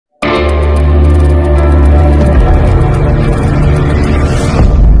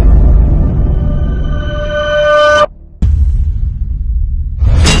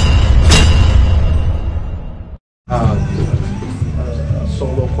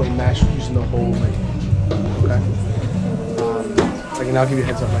point match using the whole leg. Okay. And I'll give you a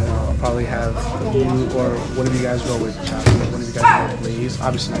heads up right now. I'll probably have you or one of you guys go with Chào, one of you guys go with Blaze.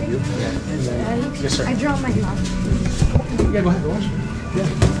 Obviously not you. And then, yes, sir. I draw my mouth. Yeah, go ahead, go watch. Yeah.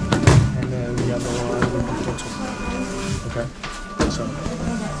 And then the other one will be okay. So,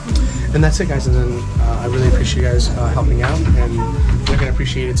 and that's it, guys. And then I really appreciate you guys helping out, and they're gonna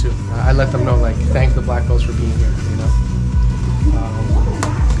appreciate it too. I let them know, like, thank the black belts for being here. You know.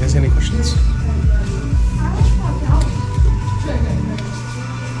 You guys got any questions?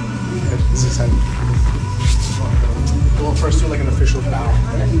 This is time. We'll first do like an official bow.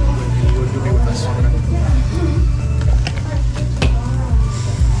 You'll be with us.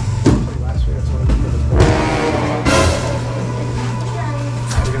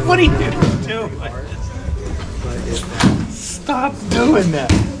 What are you doing? Stop doing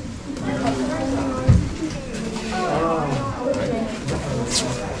that.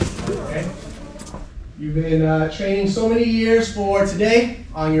 You've been training so many years for today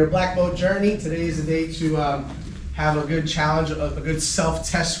on your black belt journey. Today is the day to have a good challenge, a good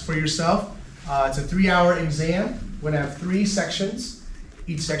self-test for yourself. It's a 3-hour exam. We're gonna have 3 sections.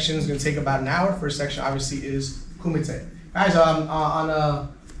 Each section is gonna take about an hour. First section obviously is kumite. Guys,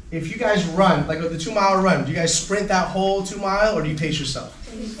 if you guys run, like with the 2-mile run, do you guys sprint that whole 2 mile or do you pace yourself?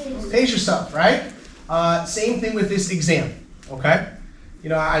 Pace yourself, right? Same thing with this exam, okay? You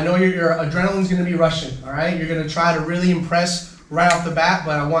know, I know your adrenaline's gonna be rushing, all right? You're gonna try to really impress right off the bat,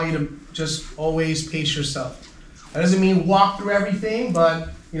 but I want you to just always pace yourself. That doesn't mean walk through everything, but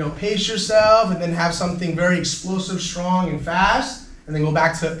you know, pace yourself and then have something very explosive, strong, and fast, and then go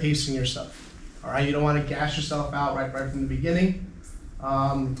back to pacing yourself. All right, you don't want to gas yourself out right from the beginning.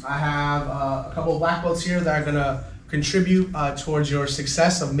 I have a couple of black belts here that are gonna contribute towards your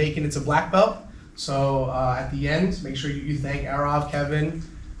success of making it to black belt. So at the end, make sure you thank Arav, Kevin,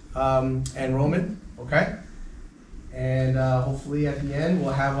 and Roman, okay? And hopefully at the end,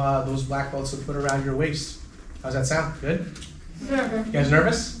 we'll have those black belts to put around your waist. How's that sound? Good? Sure. You guys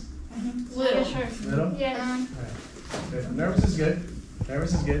nervous? Little. Sure. Little? Yeah. All right. Good. Nervous is good.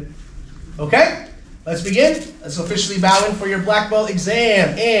 Nervous is good. Okay, let's begin. Let's officially bow in for your black belt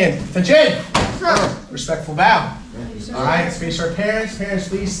exam. And attention! Respectful bow. All right, let's face our parents. Parents,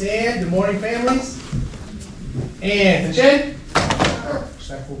 please stand. Good morning, families. And attention.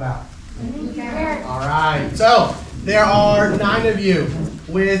 Respectful bow. All right, so there are 9 of you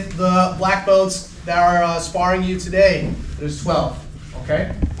with the black belts that are sparring you today. There's 12,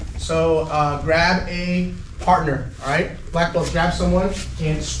 okay? So grab a partner, all right? Black belts, grab someone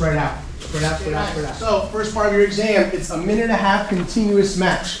and spread out. Spread out, spread out, spread out. So first part of your exam, it's a 1.5-minute continuous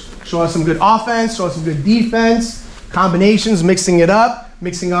match. Show us some good offense, show us some good defense, combinations, mixing it up,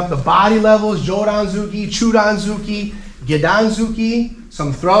 mixing up the body levels, Jodanzuki, Chudanzuki, Gedanzuki,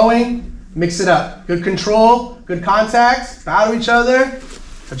 some throwing, mix it up. Good control, good contact, bow to each other,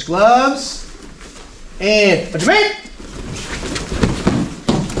 touch gloves, and touch your mate.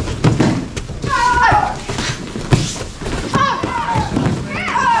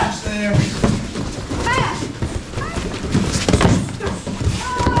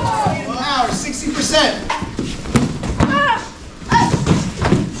 Wow, 60%.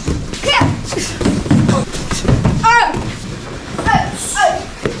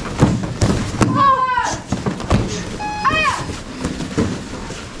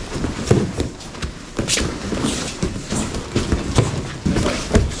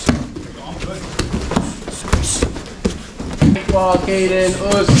 Ball, Caden,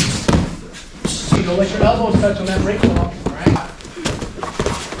 you don't let your elbows touch on that break ball. All right.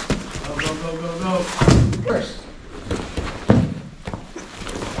 Go, go, go, go, go. First.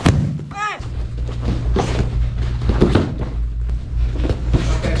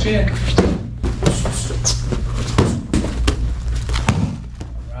 Tuck that chin.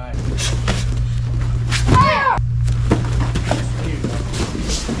 All right. There you go.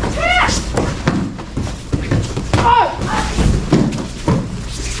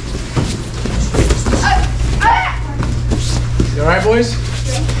 You all right, boys?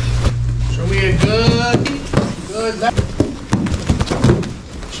 Yeah. Show me a good left.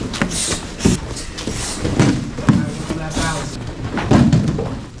 That balance.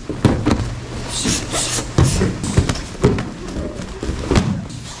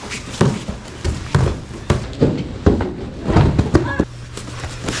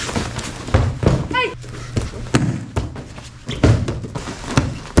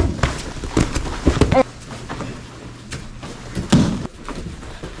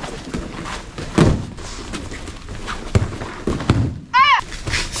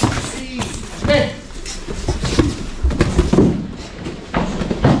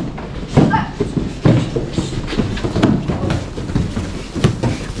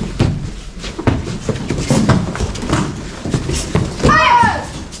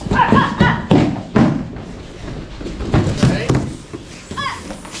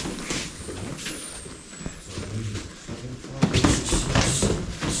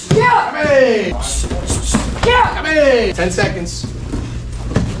 Come in. 10 seconds.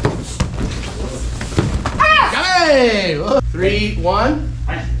 Come in. 3, 1.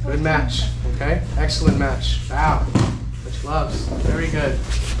 Good match. Okay. Excellent match. Wow. Switch gloves. Very good.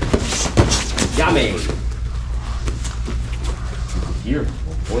 Yummy. Here.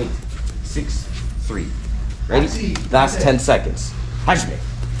 0.63. Ready? Last 10 seconds. Hajime.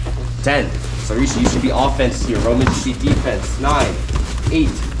 10. So you should be offense here. Roman should be defense. 9, 8,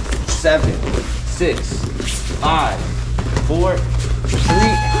 7, 6, 5, 4, 3.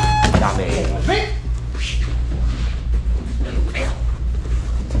 Yummy.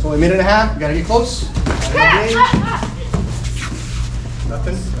 It's only a minute and a half. You gotta get close. Gotta engage.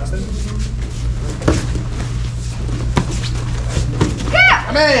 Nothing.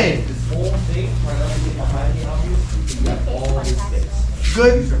 Come in. This whole thing, try not to get behind the obvious. You got all these things.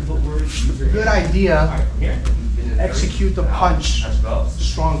 Good idea. Execute the punch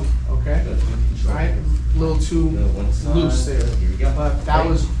strongly. Okay. Right. A little too loose there. But that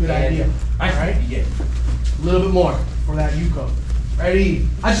was a good idea. All right. A little bit more for that Yuko. Ready?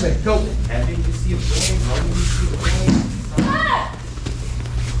 Hajime, go. Having to see a point, how do you see the point?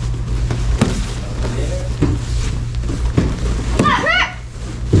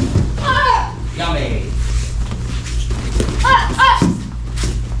 Yummy.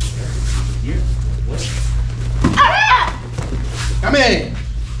 Here. What? Come in.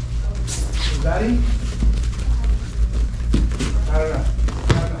 Ready? I don't know.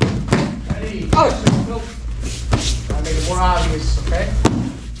 Ready? Oh, go. I'll make it more obvious, okay?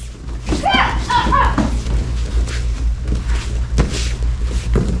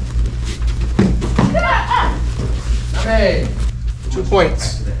 Okay. 2 points.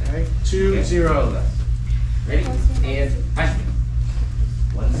 Okay. 2-0. Ready? And action.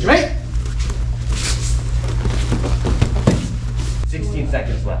 1-0. Right? 16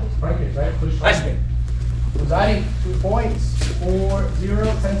 seconds left. Right. Push. Action. Rosati, 2 points.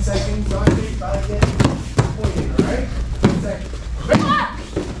 4-0. 10 seconds. On it. Try again. Pointing. All right. 10 seconds.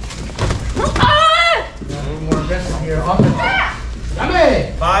 More aggressive here. Offense. Come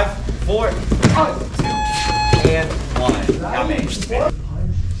in. 5, 4, 2, and 1. Yummy.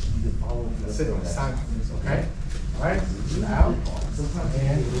 That's it. It's time. Okay. All right. Out.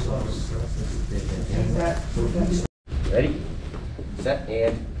 And close. Ready, set,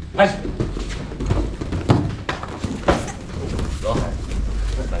 and action. Go ahead.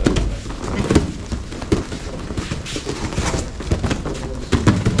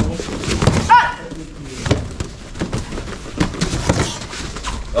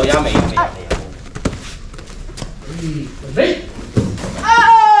 Oh, yummy. Ready. Ready?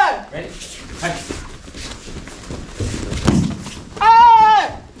 Action.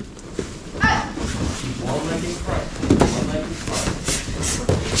 One leg in front. One leg in front.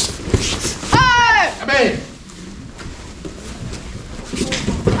 Come in.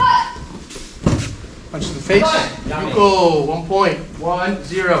 Punch to the face. Yuko, 1 point.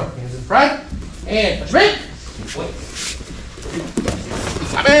 1-0. Hands in front. And punch right.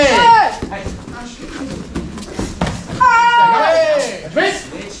 Come in.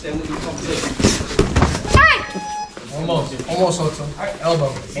 Switch, then we can come to Almost, Otto.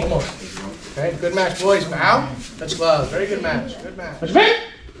 Elbow. Almost. Okay, good match, boys. Bow. Touch gloves. Very good match. Good match. Touch right.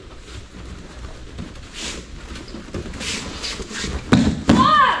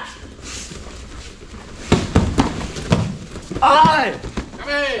 Come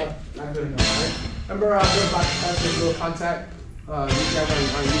in. Not good enough, right? Remember, we're about to make a little contact. You guys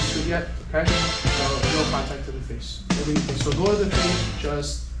aren't used to it yet, okay? So, no contact to the face. So go to the face,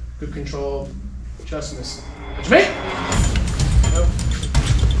 just good control, just miss. Touch me. Nope.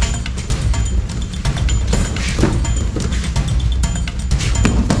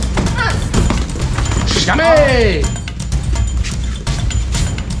 Come in.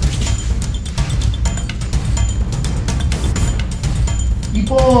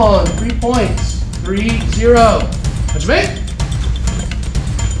 Keep on. 3 points. 3-0. Touch me.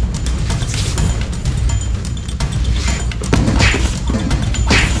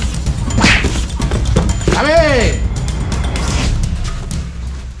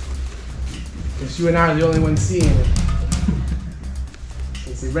 Guess you and I are the only ones seeing it.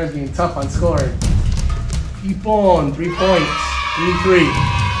 They say Red's being tough on scoring. Keep on, 3 points. 3-3.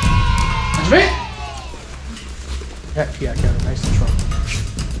 Touch me. Yeah, nice and strong.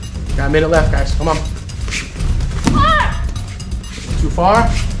 Got a minute left, guys. Come on. Too far.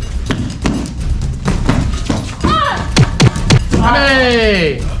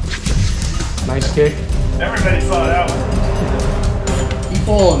 Hey! Nice kick. Everybody saw that one. Keep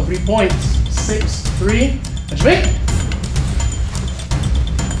on, 3 points. 6-3. Touch me.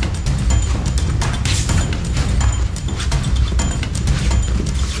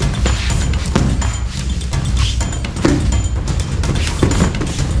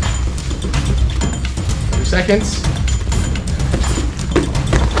 seconds.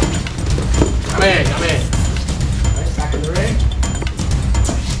 Come in, come in. Nice, back in the ring.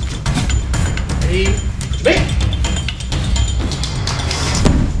 Ready, make.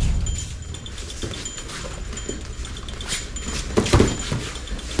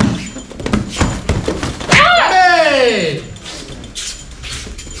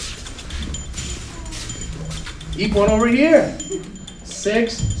 Keep one over here.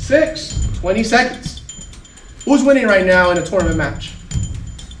 6, 6, 20 seconds. Who's winning right now in a tournament match?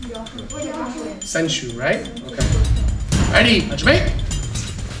 Senshu, right? Okay. Ready, let's make.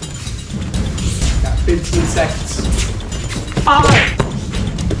 Got 15 seconds. 5.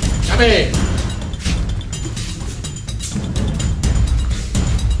 Come in.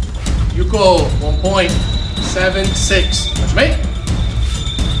 Yuko, 1.76. Let's make.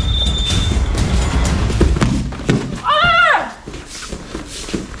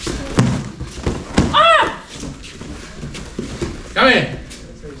 Come in.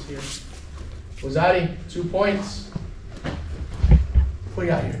 Wazadi, 2 points. What do you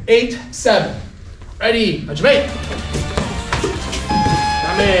got here? 8, 7. Ready, let's make. Come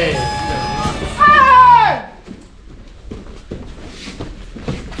in.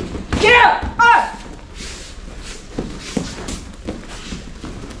 Yeah!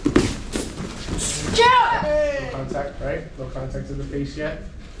 No contact, right? No contact to the face yet.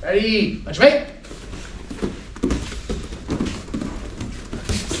 Ready, let's make.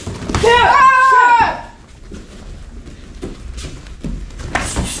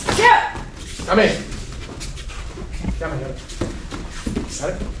 Come in. Come in. Got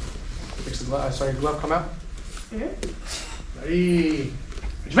it? Fix the glove. Sorry, glove come out. Ready.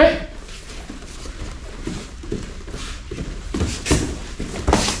 Let's make.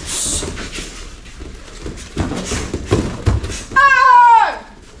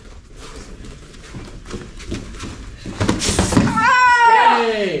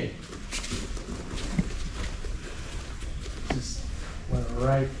 Hey. Just went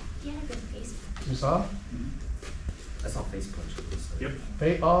right. You saw? That's all face punch. Yep.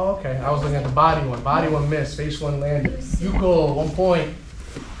 Oh, okay. I was looking at the body one. Body one missed. Face one landed. Yuko, 1 point.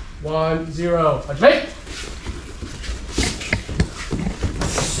 1, 0. Let's make.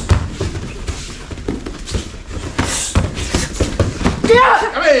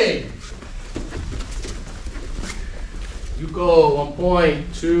 Come in. Yuko, 1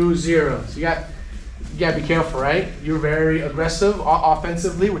 point. 2, 0. So you gotta be careful, right? You're very aggressive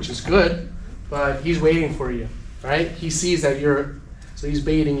offensively, which is good. But he's waiting for you, right? He sees that so he's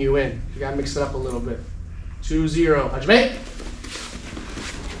baiting you in. You gotta mix it up a little bit. 2, 0. Hajime.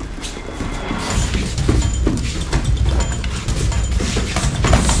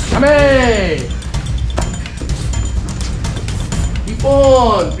 Hame. Keep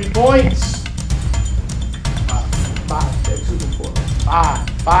on. 3 points. 5, 6, 2, 4. 5,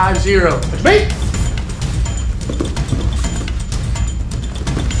 5, 0. Hajime.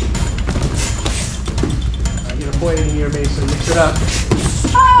 Point in here, Mason. Mix it up.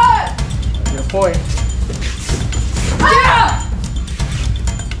 Get a point.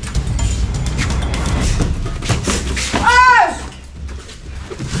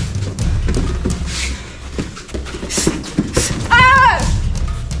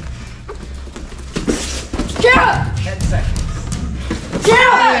 Yeah! 10 seconds.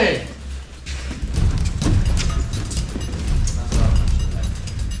 Yeah! Hey.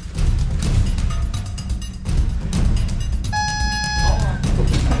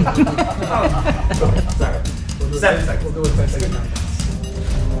 Sorry. 7 seconds. We'll do it 10 seconds.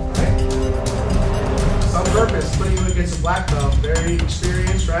 Alright. On purpose, putting you against a black belt, very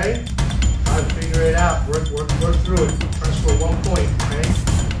experienced, right? Try to figure it out. Work through it. Press for 1 point, okay?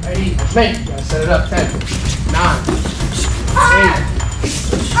 Ready, make. You gotta set it up. 10, 9, 8,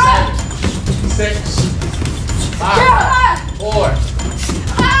 7, 6, 5, 4, 3,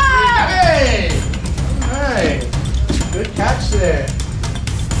 hey! Alright. Good catch there.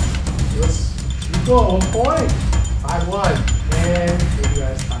 You go 1 point. 5-1. And give you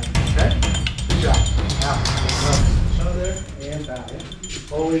guys time. Okay? Good job. Now, shoulder and bow.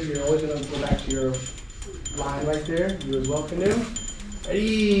 You're always gonna go back to your line right there. You as well, canoe.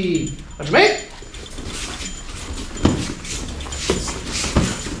 Ready? Let's make.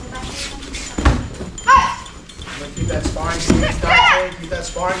 Keep that sparring stance, Dante. Keep that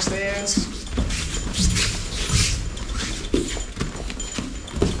sparring stance.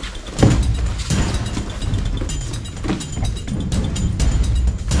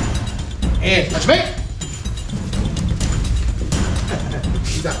 And let's make.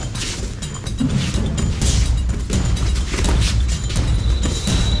 Down.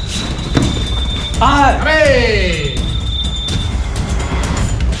 Hey!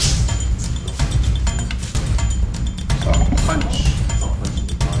 So,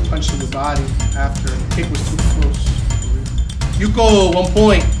 punch to the body after the kick was too close. Yuko, 1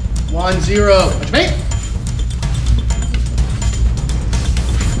 point. 1-0. Punch me.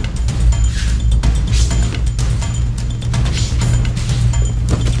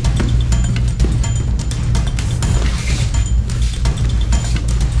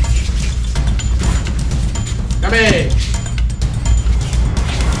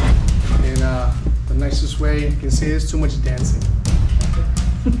 And the nicest way you can say this, too much dancing.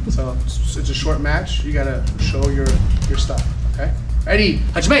 So it's a short match. You gotta show your stuff. Okay. Ready?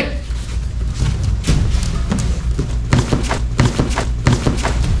 Hajime.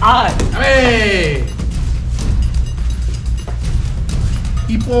 Hey.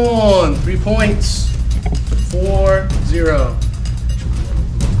 Keep on. 3 points. 4-0.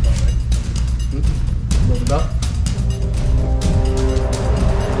 Load it up.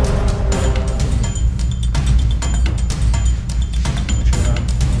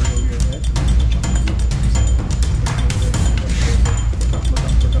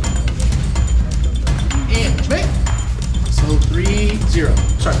 And make. So 3-0.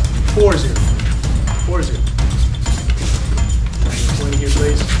 Sorry, 4-0. 4-0. Point here,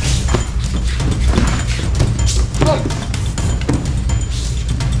 please.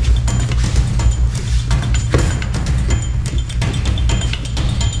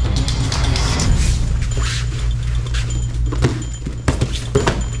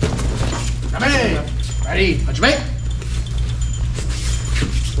 Ready, Hajime.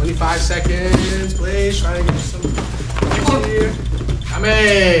 25 seconds, please. Try to get some punch here.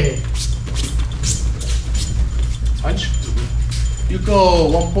 Kame. Punch.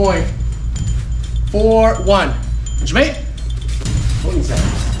 Yuko, 1 point. 4-1. Hajime. 20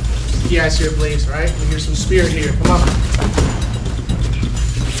 seconds. You guys here, please, all right? We hear some spirit here. Come on.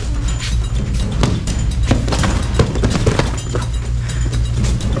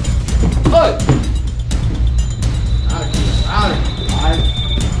 Good. 5,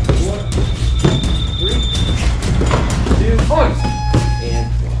 4, 3, 2, points. And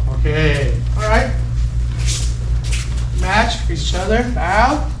okay. All right. Match, face each other,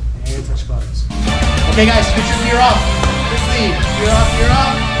 bow, and touch buttons. Okay, guys, get your gear off. Quickly, gear off, gear off.